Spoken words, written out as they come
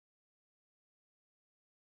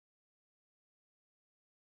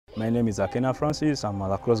My name is Akena Francis. I'm a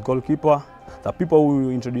lacrosse goalkeeper. The people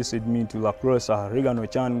who introduced me to lacrosse are Regan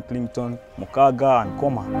Ochan, Clinton, Mukaga, and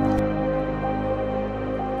Koma.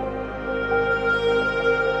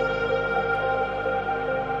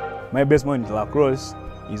 My best moment in lacrosse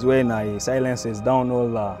is when I silences down all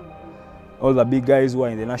the big guys who are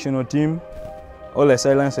in the national team. All the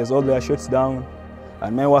silences, all their shots down.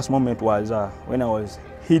 And my worst moment was when I was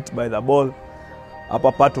hit by the ball,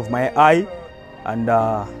 upper part of my eye, and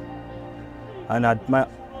on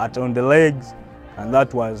the legs, and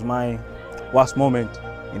that was my worst moment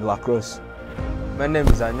in lacrosse. My name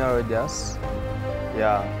is Anya Rodias.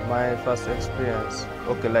 Yeah, my first experience.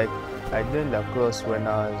 Okay, like I joined lacrosse when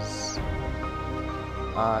I was,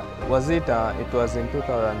 it was in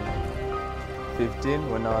 2015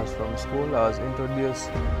 when I was from school. I was introduced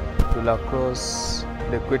to lacrosse,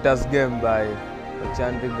 the quitters game by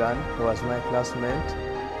Ochan Regan, who was my classmate,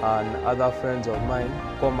 and other friends of mine,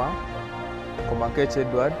 Koma Kech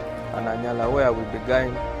Edward, and Anyala, where we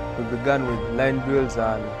began with line drills,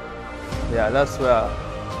 and yeah, that's where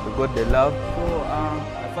we got the love. So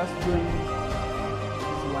I first joined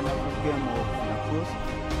this wonderful game of lacrosse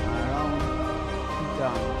around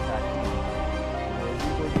 2013. I was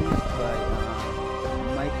introduced by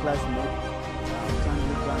my classmate, Ochan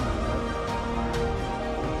Regan, and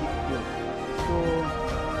so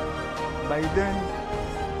by then,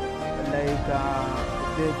 like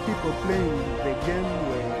the people playing the game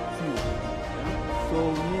were few. So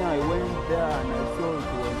me, I went there and I saw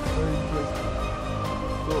it was very interesting.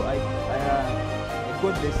 So I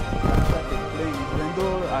got the stick and started playing. Even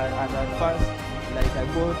though at first, like I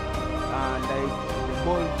got like the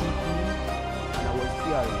ball hit me and I was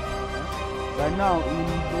fearing. But now in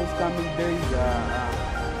those coming days, I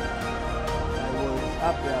was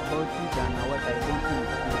happy about it and what I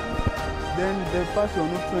continued to do. Then the person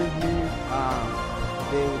who trained me,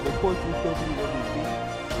 the coach who taught me everything,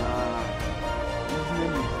 his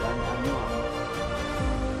name is Anua.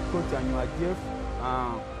 Coach Anua Jeff.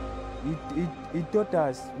 He taught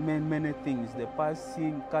us many things, the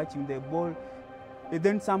passing, catching the ball. And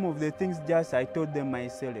then some of the things just I taught them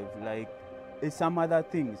myself, like some other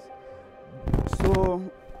things. So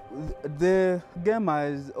the game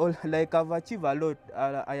has, like I've achieved a lot.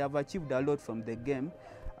 I have achieved a lot from the game.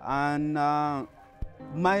 And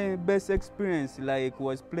my best experience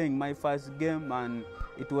was playing my first game, and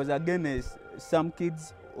it was against some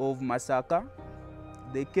kids of Masaka.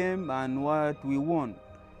 They came and we won.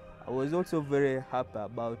 I was also very happy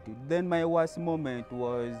about it. Then my worst moment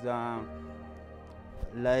was there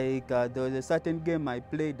was a certain game I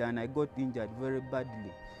played and I got injured very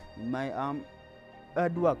badly in my arm.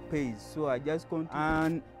 Hard work pays, so I just continued.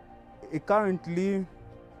 And currently,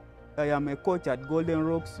 I am a coach at Golden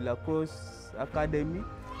Rocks Lacrosse Academy.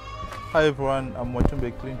 Hi everyone, I'm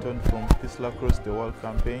Watumbe Clinton from Peace Lacrosse, the World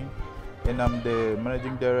Campaign, and I'm the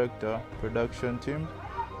Managing Director, Production Team,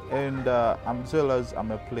 and as well as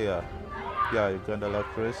I'm a player. Yeah, Uganda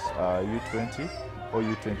Lacrosse, U20 or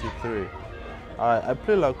U23. I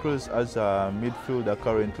play lacrosse as a midfielder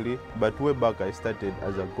currently, but way back I started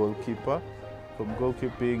as a goalkeeper. From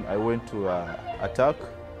goalkeeping, I went to attack.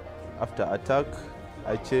 After attack,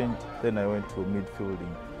 I changed, then I went to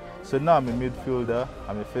midfielding. So now I'm a midfielder,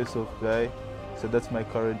 I'm a face-off guy, so that's my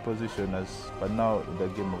current position but now in the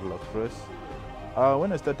game of lacrosse.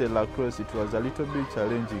 When I started lacrosse, it was a little bit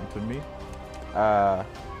challenging to me.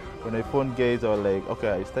 When I found guys, I was like,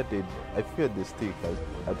 okay, I feared the stick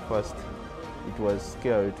at first. It was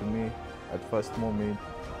scary to me at first moment.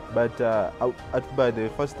 But by the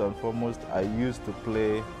first and foremost, I used to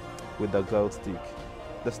play with the girl stick.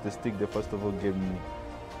 That's the stick they first of all gave me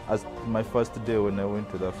as my first day when I went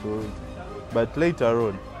to the field. But later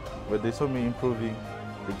on, when they saw me improving,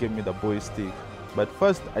 they gave me the boy stick. But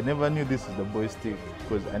first, I never knew this is the boy stick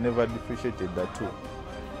because I never differentiated the two,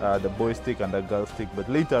 the boy stick and the girl stick. But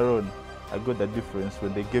later on, I got the difference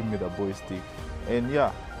when they gave me the boy stick. And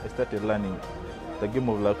yeah, I started learning the game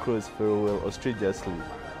of lacrosse very well, assiduously.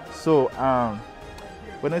 So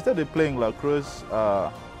when I started playing lacrosse,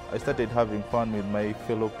 I started having fun with my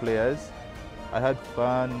fellow players. I had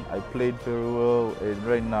fun, I played very well, and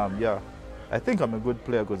right now, yeah, I think I'm a good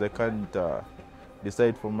player because I can't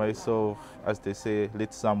decide for myself. As they say,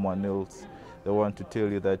 let someone else, they want to tell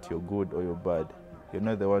you that you're good or you're bad. You're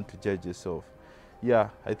not the one to judge yourself. Yeah,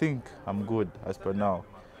 I think I'm good as per now.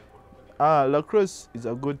 Lacrosse is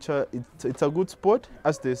a good it's a good sport.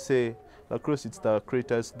 As they say, lacrosse it's the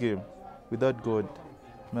creator's game. Without God,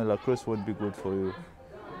 man, lacrosse won't be good for you.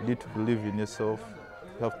 You need to believe in yourself,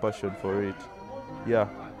 have passion for it. Yeah,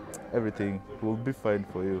 everything will be fine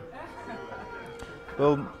for you.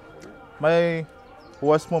 Well, my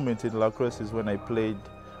worst moment in lacrosse is when I played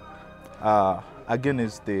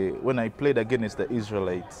against the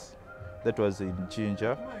Israelites. That was in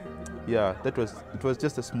Ginger. Yeah, it was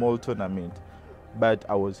just a small tournament, but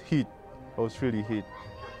I was hit. I was really hit.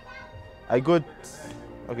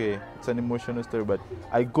 Okay, it's an emotional story, but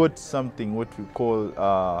I got something what we call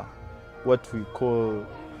a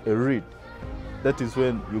read. That is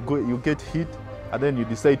when you get hit, and then you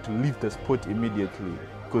decide to leave the sport immediately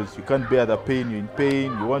because you can't bear the pain. You're in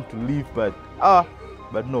pain. You want to leave, but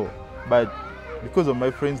no. But because of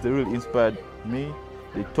my friends, they really inspired me.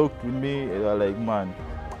 They talked with me. They were like, "Man,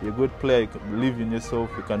 you're a good player. You believe in yourself.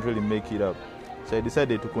 You can really make it up." So I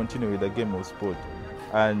decided to continue with the game of sport.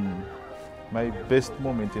 And my best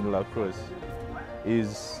moment in lacrosse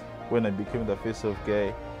is when I became the face-off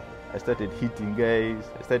guy. I started hitting guys.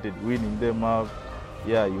 I started winning them up.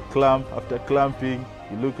 Yeah, you clamp. After clamping,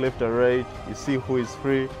 you look left or right. You see who is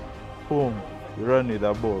free. Boom, you run with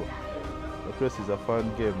the ball. Lacrosse is a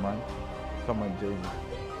fun game, man. Come and join me.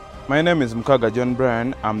 My name is Mkaga John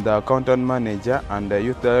Bryan. I'm the accountant manager and the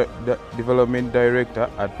youth development director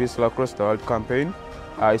at Peace Lacrosse the World Campaign.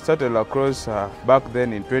 I started lacrosse back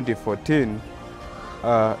then in 2014.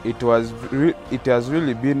 It has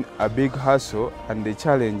really been a big hassle, and the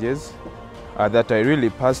challenges that I really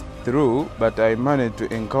passed through, but I managed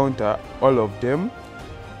to encounter all of them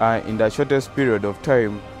in the shortest period of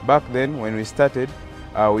time. Back then when we started,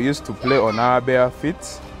 we used to play on our bare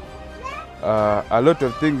feet. A lot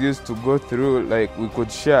of things used to go through, like we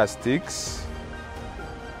could share sticks,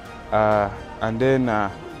 and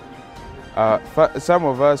then some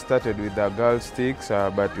of us started with the girl sticks,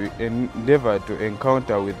 but we endeavored to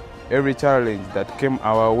encounter with every challenge that came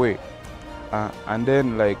our way. And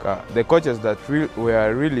then the coaches that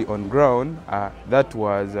were really on ground, that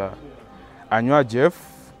was Anywa Jeff,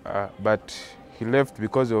 but he left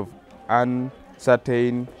because of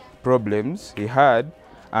uncertain problems he had.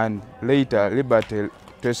 And later,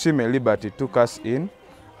 Tosime Liberty took us in,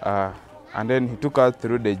 and then he took us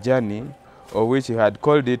through the journey, of which he had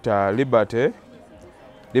called it Liberty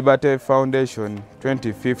Foundation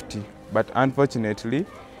 2050. But unfortunately,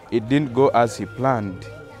 it didn't go as he planned.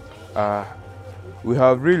 We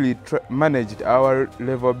have really managed our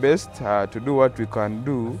level best to do what we can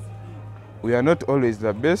do. We are not always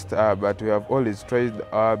the best, but we have always tried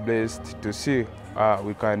our best to see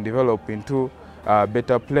we can develop into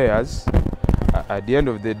better players. At the end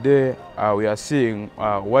of the day, we are seeing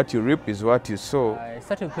what you reap is what you sow. I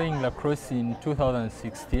started playing lacrosse in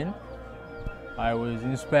 2016. I was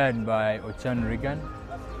inspired by Ochan Regan,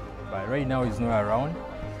 but right now he's not around.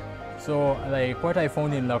 So what I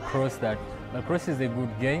found in lacrosse, that lacrosse is a good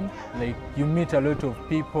game. You meet a lot of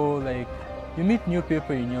people, you meet new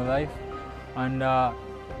people in your life. And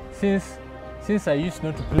since I used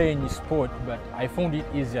not to play any sport, but I found it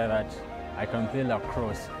easier that I can play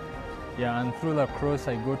lacrosse. Yeah, and through lacrosse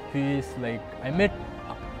I got peace. I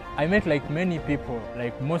met many people.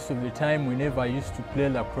 Most of the time whenever I used to play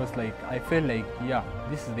lacrosse, I felt yeah,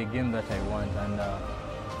 this is the game that I want, and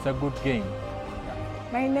it's a good game.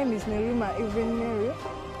 My name is Nelima Evelyn Mary.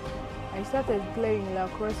 I started playing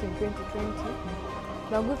lacrosse in 2020.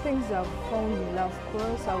 The good things I've found in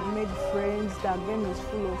lacrosse, I've made friends. The game is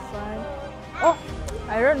full of fun. Oh,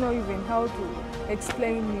 I don't know even how to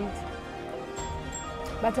explain it.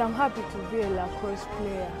 But I'm happy to be a lacrosse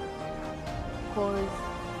player because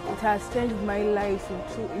it has changed my life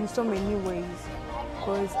in so many ways.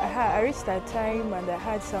 Because I reached a time and I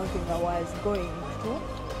had something I was going through,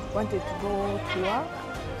 wanted to go to work,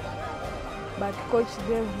 but Coach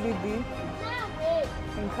David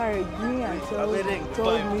encouraged me and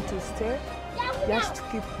told me to stay, just to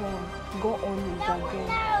keep on, go on with the game.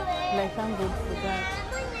 And I thank God for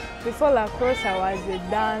that. Before lacrosse, I was a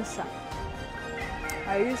dancer.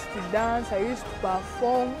 I used to dance, I used to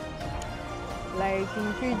perform,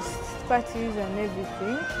 in huge parties and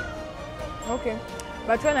everything. Okay,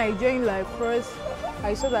 but when I joined lacrosse,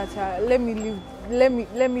 I saw that let me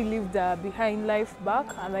leave the behind life back,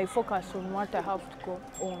 and I focus on what I have to go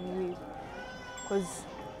on with, because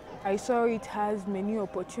I saw it has many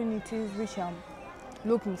opportunities which I'm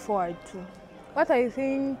looking forward to. What I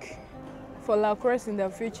think for lacrosse in the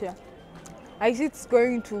future, I see it's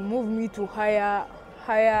going to move me to higher,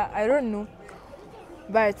 I don't know,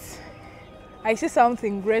 but I see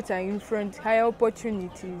something greater in front, higher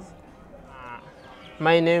opportunities.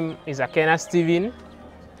 My name is Akena Steven.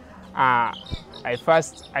 I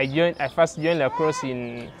first joined lacrosse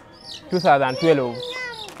in 2012.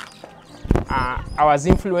 I was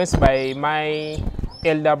influenced by my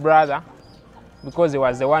elder brother because he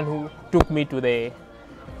was the one who took me to the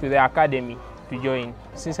academy. to join,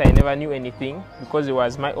 since I never knew anything, because it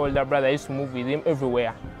was my older brother. I used to move with him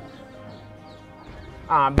everywhere.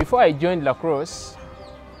 Before I joined lacrosse,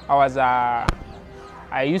 I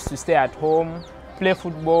used to stay at home, play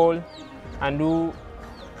football, and do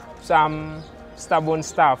some stubborn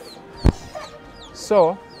stuff.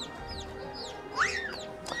 So,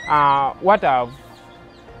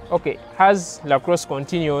 as lacrosse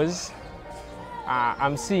continues,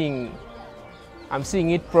 I'm seeing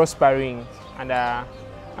it prospering, and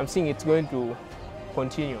I'm seeing it's going to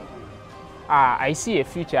continue. I see a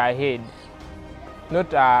future ahead,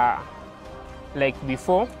 not like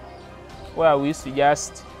before, where we used to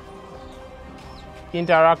just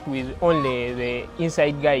interact with only the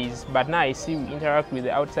inside guys, but now I see we interact with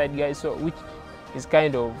the outside guys, so which is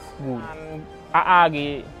kind of good.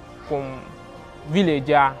 Aage from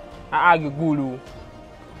villager, Aage Gulu,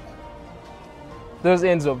 those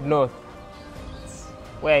ends of north,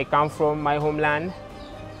 where I come from, my homeland.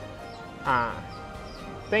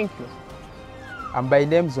 Thank you. My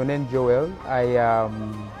name is Onen Joel.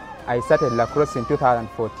 I started lacrosse in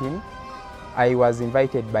 2014. I was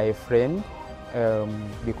invited by a friend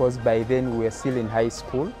because by then we were still in high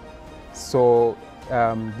school. So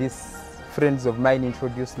these friends of mine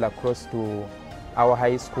introduced lacrosse to our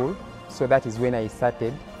high school. So that is when I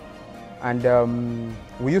started. And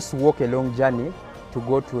we used to walk a long journey to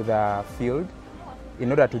go to the field in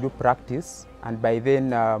order to do practice. And by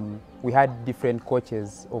then we had different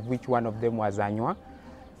coaches, of which one of them was Anywa.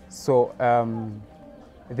 So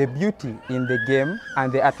the beauty in the game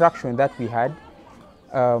and the attraction that we had,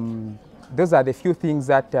 those are the few things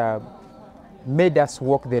that made us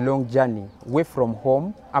walk the long journey away from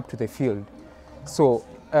home up to the field. So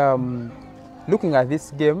looking at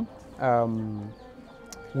this game,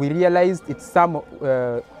 we realized it's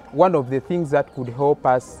one of the things that could help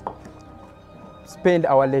us spend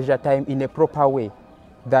our leisure time in a proper way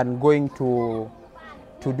than going to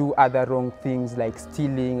do other wrong things like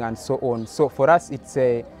stealing and so on. So for us, it's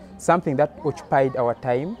something that occupied our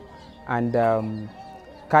time, and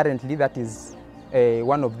currently that is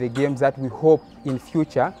one of the games that we hope in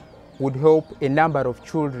future would help a number of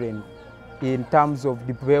children in terms of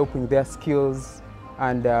developing their skills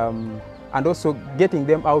and also getting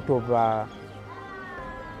them out of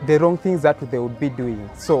the wrong things that they would be doing.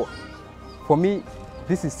 So for me,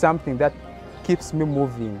 this is something that keeps me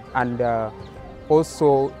moving and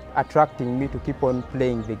also attracting me to keep on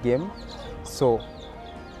playing the game. So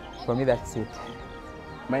for me, that's it.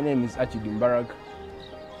 My name is Achid Mbarak.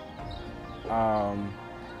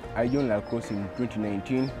 I joined lacrosse in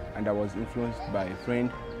 2019, and I was influenced by a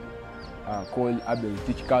friend called Abel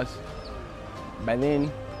Tichkas. By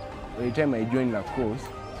then, by the time I joined lacrosse,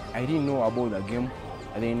 I didn't know about the game,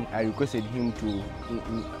 and then I requested him to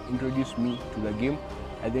introduce me to the game,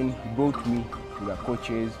 and then he brought me to the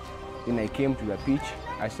coaches. Then I came to the pitch.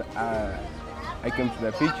 I came to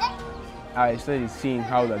the pitch. I started seeing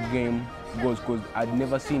how the game goes, because I'd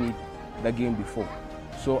never seen the game before.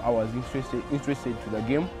 So I was interested to the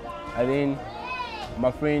game, and then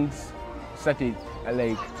my friends started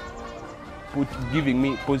giving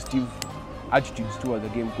me positive attitudes towards the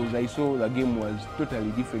game, because I saw the game was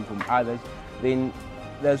totally different from others. Then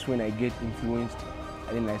that's when I get influenced,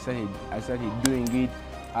 and then I started doing it.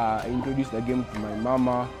 I introduced the game to my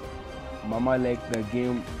mama. Mama liked the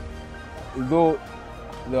game, though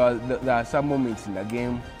there are some moments in the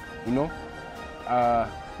game, you know,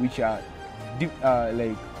 which are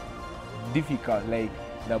difficult, like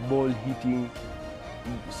the ball hitting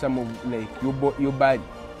some of your body,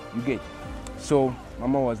 you get. So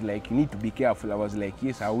Mama was like, you need to be careful. I was like,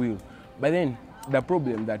 yes, I will. But then the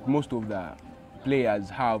problem that most of the players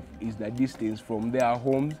have is the distance from their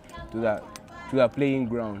homes to the playing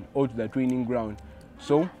ground or to the training ground.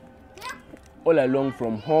 So all along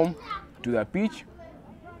from home to the pitch,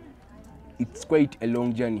 it's quite a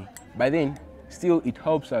long journey. But then still it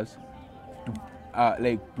helps us to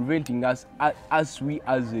preventing us as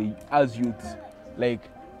youths, like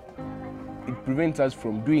it prevents us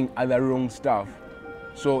from doing other wrong stuff.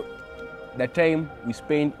 So the time we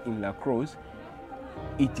spend in lacrosse,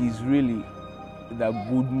 it is really the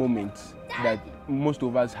good moments that most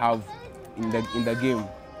of us have in the game.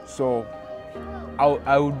 So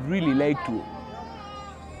I would really like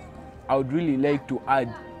to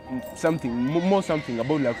add something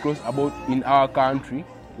about lacrosse in our country,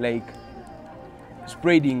 like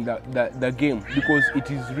spreading the game, because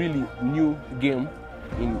it is really new game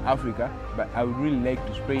in Africa, but I would really like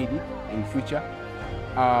to spread it in future.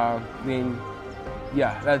 Then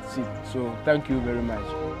yeah, that's it. So thank you very much.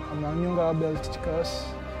 I'm Nyunga Abel Tichkas.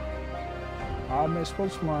 I'm a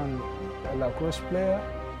sportsman, a lacrosse player.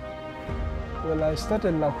 Well, I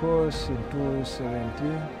started lacrosse in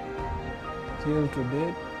 2017 till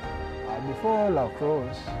today. Before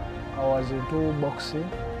lacrosse, I was into boxing,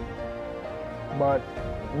 but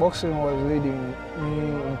boxing was leading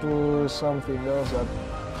me into something else that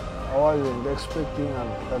I wasn't expecting and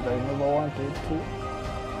that I never wanted to.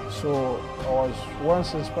 So I was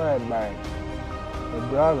once inspired by a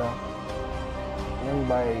brother named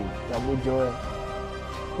by Tabu Joel,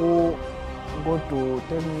 who got to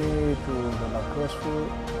take me to the lacrosse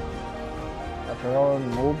field at around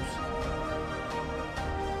Moobs.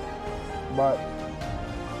 But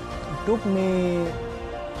it took me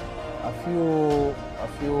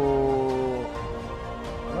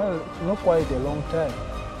well, not quite a long time.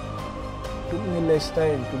 It took me less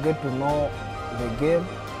time to get to know the game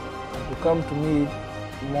and to come to meet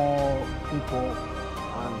more people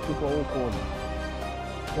and people who could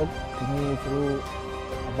talk to me through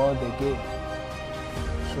about the game.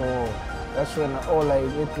 So that's when all I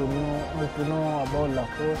get to know about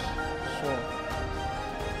lacrosse. So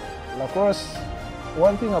lacrosse,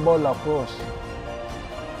 one thing about lacrosse,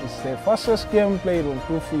 it's the fastest game played on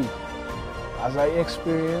 2 feet, as I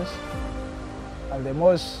experienced, and the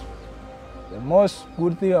most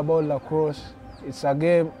good thing about lacrosse, it's a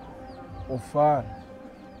game of fun.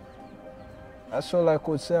 That's all I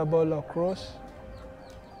could say about lacrosse,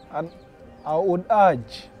 and I would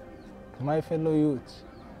urge to my fellow youths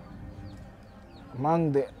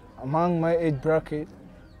among my age bracket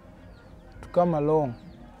to come along.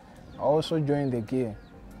 I also join the game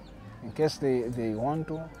in case they want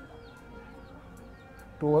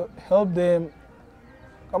to help them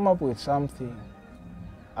come up with something,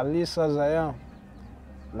 at least as I am.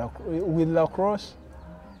 With lacrosse,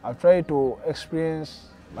 I've tried to experience,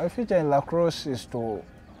 my future in lacrosse is to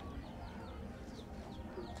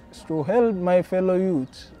help my fellow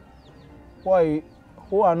youths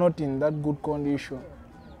who are not in that good condition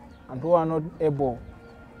and who are not able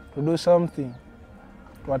to do something,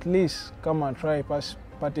 to at least come and try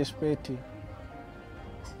participating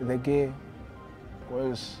in the game,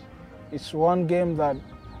 because it's one game that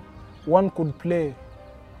one could play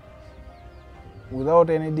without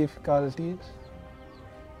any difficulties,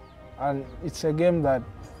 and it's a game that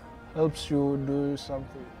helps you do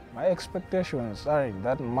something. My expectations aren't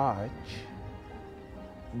that much,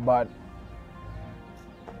 but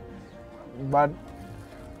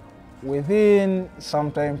within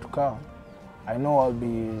some time to come, I know I'll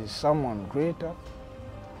be someone greater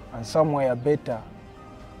and somewhere better,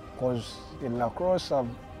 because in lacrosse I've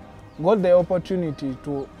got the opportunity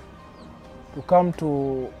to come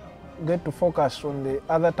to get to focus on the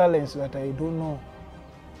other talents that I do know,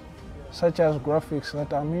 such as graphics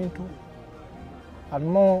that I'm into, and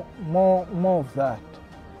more of that,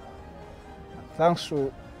 thanks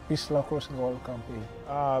to Peace Lacrosse World Campaign.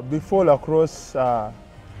 Before lacrosse, I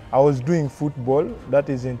was doing football, that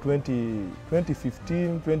is in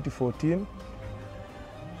 2015, 2014.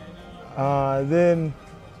 Then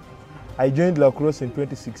I joined lacrosse in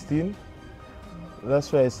 2016.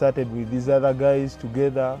 That's why I started with these other guys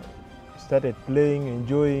together, started playing,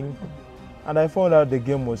 enjoying, and I found out the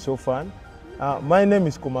game was so fun. My name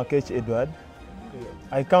is Komakech Edward.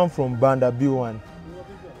 I come from Banda B1,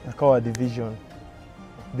 Nakawa division.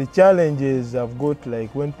 The challenges I've got,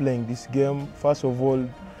 like when playing this game, first of all,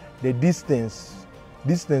 the distance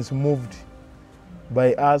moved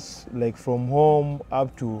by us, like from home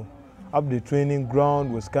up the training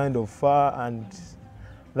ground was kind of far, and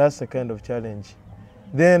that's a kind of challenge.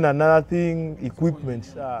 Then another thing,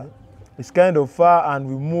 equipment. It's kind of far, and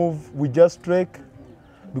we just trek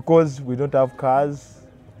because we don't have cars.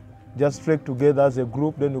 Just trek together as a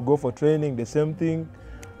group, then we go for training, the same thing.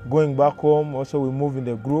 Going back home, also we move in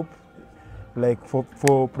the group, like for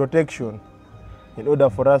protection, in order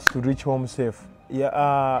for us to reach home safe.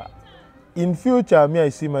 Yeah, in future, I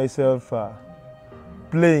see myself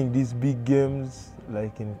playing these big games,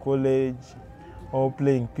 like in college, or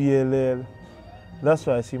playing PLL. That's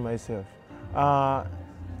where I see myself.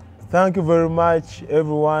 Thank you very much,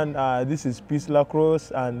 everyone. This is Peace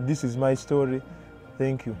Lacrosse, and this is my story.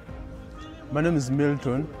 Thank you. My name is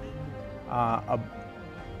Milton.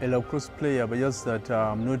 A lacrosse player, but just that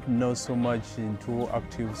I'm not now so much into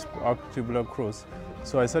active lacrosse.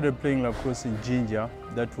 So I started playing lacrosse in Jinja.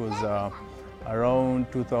 That was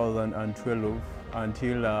around 2012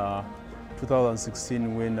 until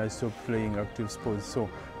 2016 when I stopped playing active sports. So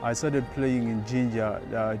I started playing in Jinja.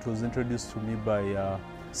 It was introduced to me by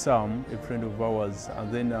Sam, a friend of ours.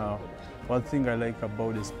 And then one thing I like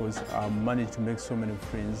about the sports, I managed to make so many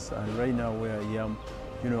friends. And right now where I am,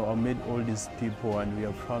 you know, I met all these people and we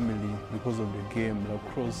are family because of the game.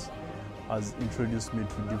 Lacrosse has introduced me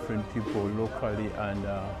to different people locally and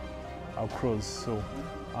across. So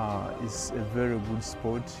it's a very good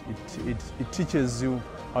sport. It teaches you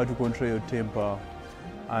how to control your temper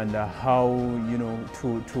and how, you know,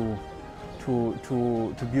 to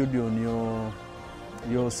build on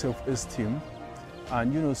your self-esteem,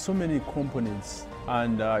 and, you know, so many components,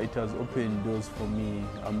 and it has opened doors for me.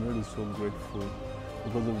 I'm really so grateful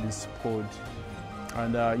because of this sport.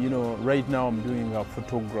 And you know, right now I'm doing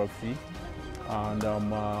photography, and I'm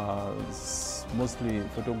mostly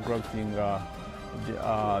photographing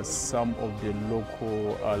some of the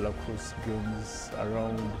local lacrosse games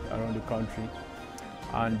around the country.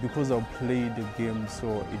 And because I've played the game,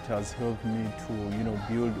 so it has helped me to, you know,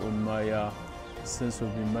 build on my sense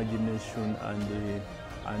of imagination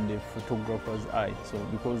and the photographer's eye. So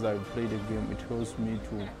because I've played the game, it helps me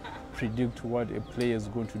to predict what a player is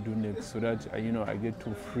going to do next, so that, you know, I get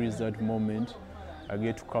to freeze that moment, I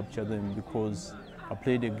get to capture them, because I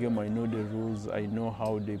play the game, I know the rules, I know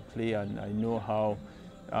how they play, and I know how,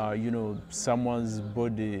 you know, someone's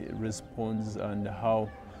body responds and how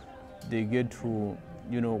they get to,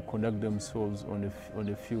 you know, conduct themselves on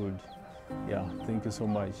the field. Yeah, thank you so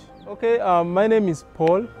much. Okay, my name is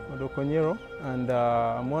Paul Odokonyero, and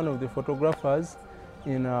I'm one of the photographers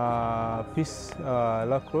in Peace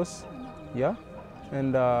Lacrosse. Yeah,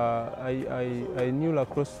 and I knew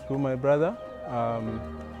lacrosse through my brother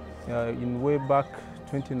in way back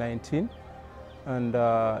 2019, and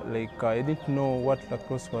like I didn't know what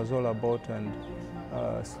lacrosse was all about, and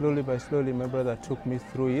slowly by slowly my brother took me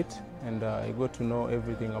through it, and I got to know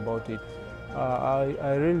everything about it.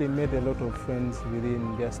 I really made a lot of friends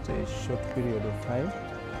within just a short period of time.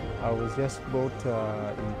 I was just brought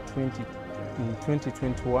in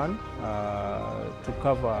 2021 to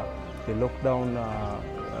cover the lockdown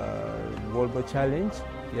World War Challenge,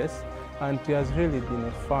 yes, and it has really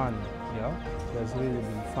been fun. Yeah, it has really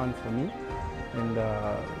been fun for me, and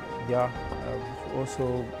yeah, I've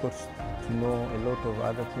also got to know a lot of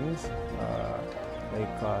other things,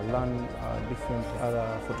 like learn different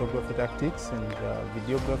other photography tactics and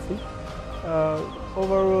videography.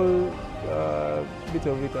 Overall, bit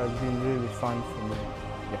of it has been really fun for me.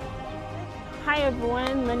 Yeah. Hi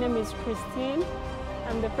everyone, my name is Christine.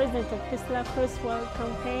 I'm the president of Peace Lacrosse World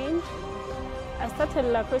Campaign. I started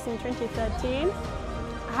lacrosse in 2013.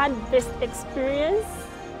 I had best experience,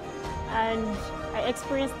 and I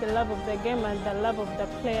experienced the love of the game and the love of the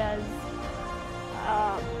players.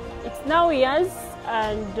 It's now years,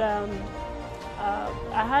 and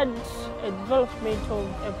I had a development of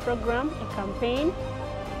a program, a campaign,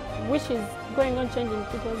 which is going on changing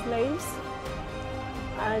people's lives.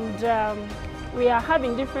 And we are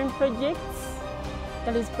having different projects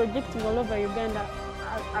that is projecting all over Uganda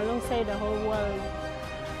alongside the whole world.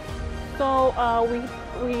 So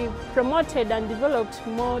we promoted and developed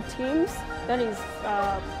more teams, that is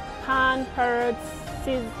Pan, Parrots,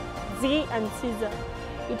 Z and Caesar.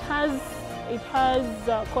 It has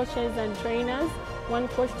coaches and trainers, one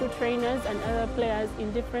coach, two trainers, and other players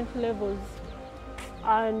in different levels.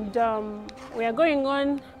 And we are going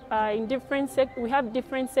on in different we have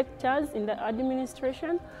different sectors in the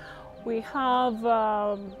administration. We have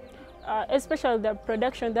especially the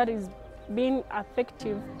production that is being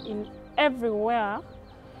effective in everywhere.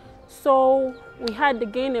 So we had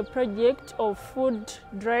again a project of food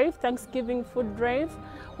drive, Thanksgiving food drive,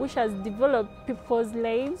 which has developed people's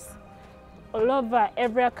lives all over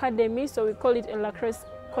every academy. So we call it a lacrosse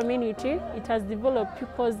community. It has developed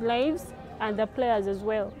people's lives and the players as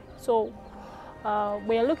well. So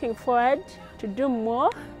we are looking forward to do more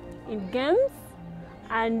in games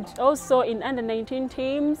and also in under-19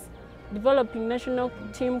 teams, developing national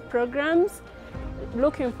team programs,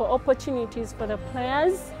 looking for opportunities for the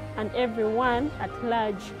players and everyone at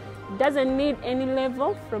large. It doesn't need any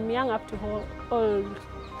level, from young up to old.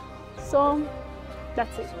 So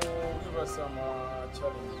that's it. So give us some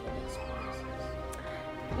challenges and experiences.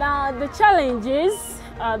 Now the challenges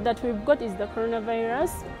that we've got is the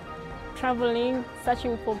coronavirus, traveling,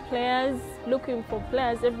 searching for players, looking for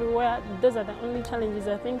players everywhere. Those are the only challenges,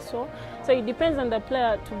 I think so. So it depends on the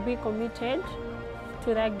player to be committed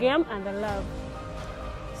to the game and the love.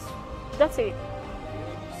 That's it.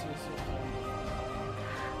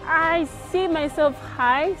 I see myself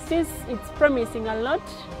high since it's promising a lot.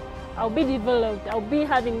 I'll be developed. I'll be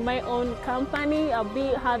having my own company. I'll be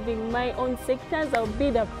having my own sectors. I'll be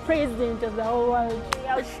the president of the whole world.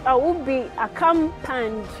 I will be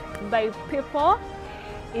accompanied by people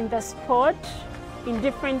in the sport in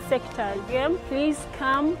different sectors. Again, please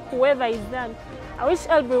come, whoever is there. I wish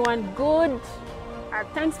everyone good.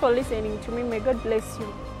 Thanks for listening to me. May God bless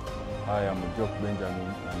you. Hi, I'm Jock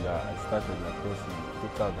Benjamin, and I started lacrosse in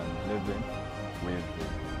 2011 with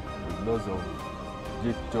those of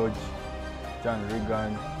Jake George, Chan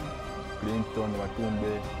Regan, Clinton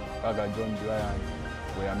Watumbe, Kaga John Bryant.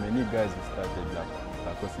 We are many guys who started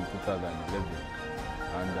lacrosse in 2011.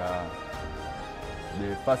 And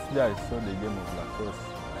the first day I saw the game of lacrosse,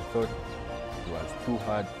 I thought it was too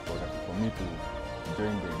hard for me to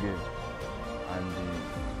join the game. And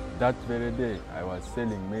that very day, I was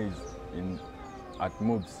selling maize at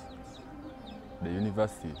MOBS, the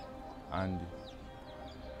university, and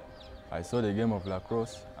I saw the game of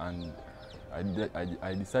lacrosse, and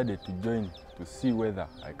I decided to join to see whether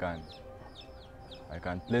I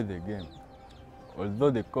can play the game.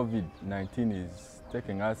 Although the COVID-19 is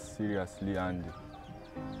taking us seriously and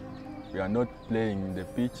we are not playing in the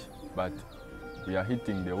pitch, but we are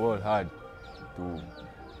hitting the wall hard to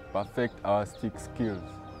perfect our stick skills.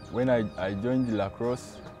 When I joined the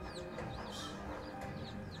lacrosse,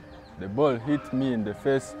 the ball hit me in the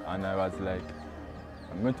face and I was like,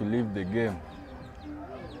 I'm going to leave the game.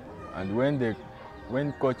 And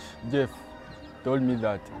when Coach Jeff told me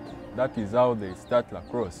that is how they start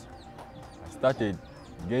lacrosse, I started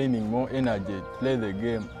gaining more energy to play the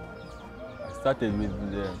game.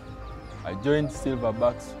 I joined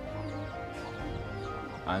Silverbacks,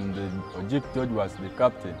 and Ojik George was the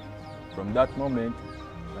captain. From that moment,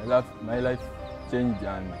 my life changed,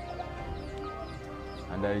 and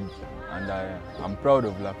I'm proud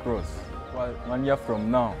of lacrosse. 1 year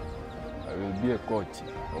from now, I will be a coach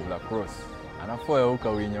of lacrosse. And I'm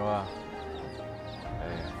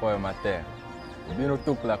for mater. Bino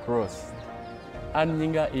took lacrosse. An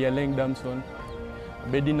nyinga Iyaleng Damson,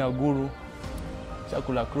 bedi na guru,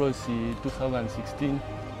 chaku lacrosse 2016.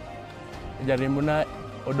 Jaremuna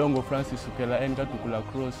Odongo Francis Ukela enka tuku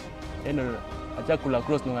lacrosse. Eno achaku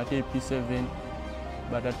lacrosse nonga P7,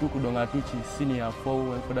 but atuku donga tuchi senior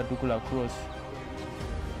 4 and for that tuku lacrosse.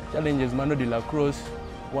 Challenges mano di lacrosse,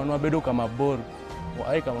 wanwa bedo kama bor, wa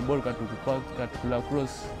ai kama bor katuku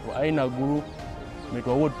lacrosse, wa ai na guru,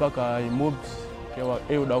 metwa wood paka MOBS, kewa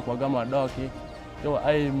da kwa gama daki, kewa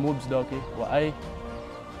ai MOBS daki, wa ai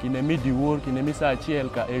kinemi di work, kinemi sa achiel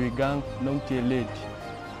ka erigang nong late.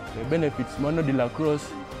 The benefits mano di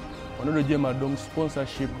lacrosse, wano do jema dong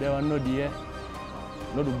sponsorship, de wano di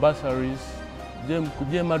no do bursaries,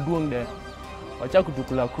 kujema duong de, wachaku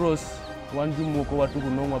tuku lacrosse, wanju moko watuku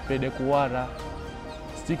nong wapede kuwara,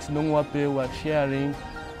 sticks nong wape wa sharing,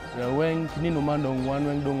 weng kinino mandong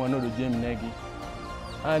weng dong wano do jem negi.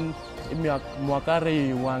 And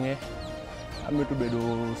mwakare wange, I'm to be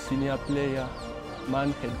the senior player,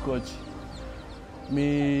 man head coach.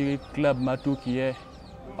 Mi club matuki ye.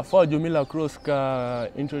 After Jomi lacrosse ka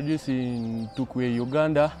introducing Tukwe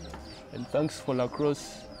Uganda, and thanks for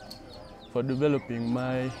lacrosse for developing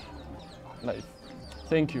my life.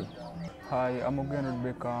 Thank you. Hi, I'm Ogen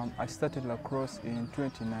Rebecca. I started lacrosse in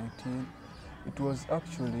 2019. It was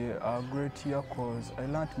actually a great year because I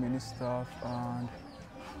learned many stuff, and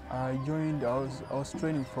I was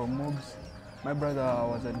training from MOBS. My brother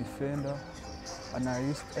was a defender, and I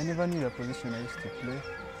never knew the position I used to play,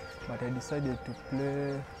 but I decided to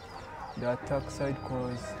play the attack side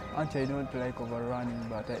because I don't like overrunning,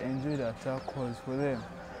 but I enjoy the attack because for them,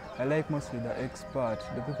 I like mostly the expert,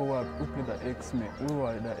 the people who play the X-Men, who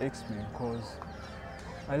are the X-Men, because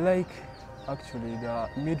I like actually the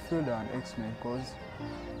midfielder and X-Men because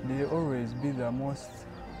they always be the most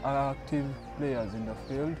active players in the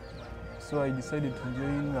field. So I decided to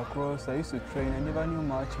join lacrosse. I used to train, I never knew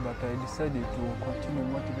much, but I decided to continue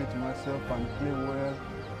motivating myself and play well.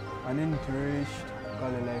 And then it reached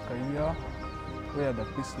like a year where the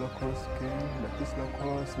Peace Lacrosse came, the Peace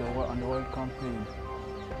Lacrosse and the World Campaign.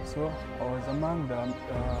 So I was among the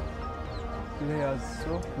players.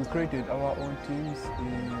 So we created our own teams.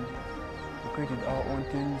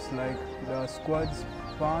 Like the squads,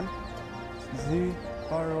 Pan, Z,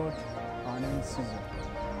 Parrot, and then Caesar.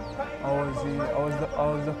 I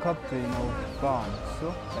was the captain of Pan, so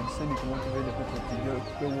I decided to motivate the people to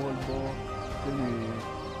play world ball.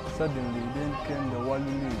 Suddenly then came the World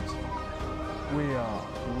League. We are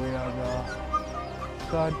the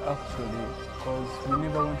third actually, because we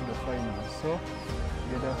never went to the final. So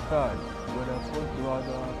we are the third. We were the fourth, we were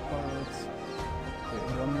the Pirates,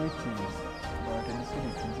 the meetings, but I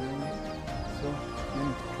decided to join. So then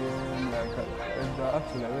it came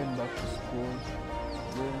actually I went back to school.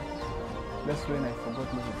 Then that's when I forgot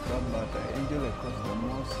my club, but I enjoy lacrosse the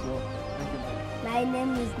most. So thank you. My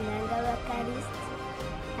name is Nangawa Karis.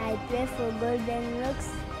 I play for Golden Rocks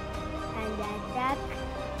and attack.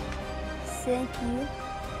 Thank you.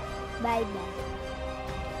 Bye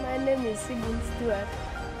bye. My name is Sigmund Stewart.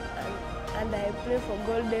 and I play for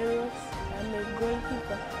Golden Rocks. I'm a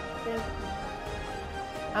goalkeeper.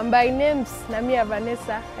 And by name's Namia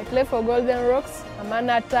Vanessa. I play for Golden Rocks. I'm an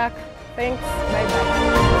attack. Thanks.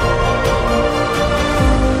 Bye-bye.